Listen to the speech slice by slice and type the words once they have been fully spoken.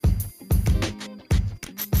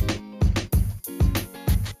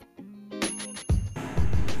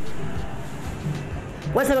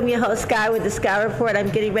What's up? I'm your host, Sky, with the Sky Report. I'm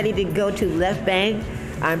getting ready to go to Left Bank.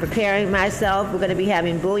 I'm preparing myself. We're going to be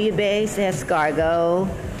having bouillabaisse, escargot,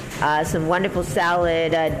 some wonderful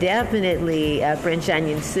salad, definitely French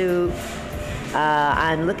onion soup.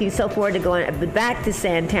 I'm looking so forward to going back to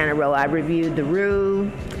Santana Row. I reviewed the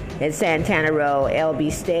roux at Santana Row,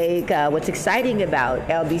 LB Steak. What's exciting about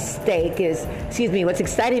LB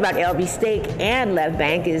Steak and Left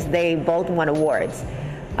Bank is they both won awards.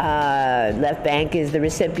 Left Bank is the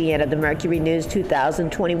recipient of the Mercury News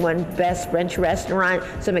 2021 Best French Restaurant.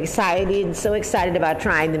 So I'm so excited about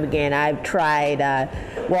trying them again. I've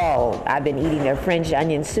been eating their French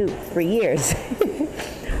onion soup for years.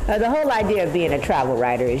 The whole idea of being a travel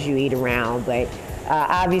writer is you eat around, but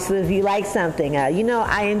obviously if you like something, I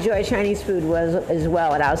enjoy Chinese food as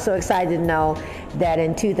well, and I was so excited to know that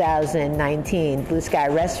in 2019 Blue Sky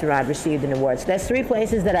Restaurant received an award. So that's 3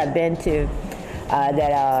 places that I've been to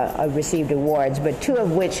that received awards, but 2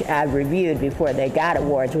 of which I've reviewed before they got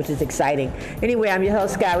awards, which is exciting. Anyway, I'm your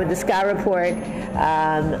host, Sky, with the Sky Report.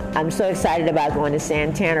 I'm so excited about going to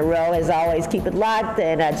Santana Row. As always, keep it locked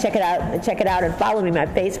and check it out and follow me, my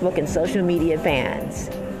Facebook and social media fans.